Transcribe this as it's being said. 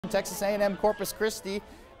Texas A&M-Corpus Christi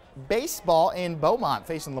baseball in Beaumont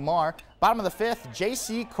facing Lamar. Bottom of the fifth,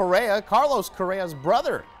 J.C. Correa, Carlos Correa's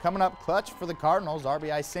brother, coming up clutch for the Cardinals.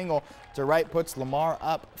 RBI single to right puts Lamar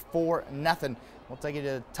up 4-0. We'll take it to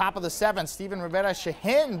the top of the seventh. Steven Rivera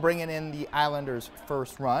Shahin bringing in the Islanders'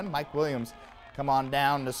 first run. Mike Williams come on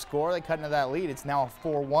down to score. They cut into that lead. It's now a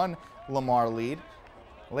 4-1 Lamar lead.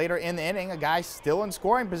 Later in the inning, a guy still in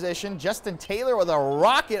scoring position, Justin Taylor with a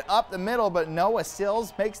rocket up the middle, but Noah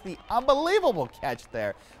Sills makes the unbelievable catch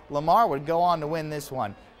there. Lamar would go on to win this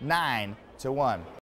one 9-1.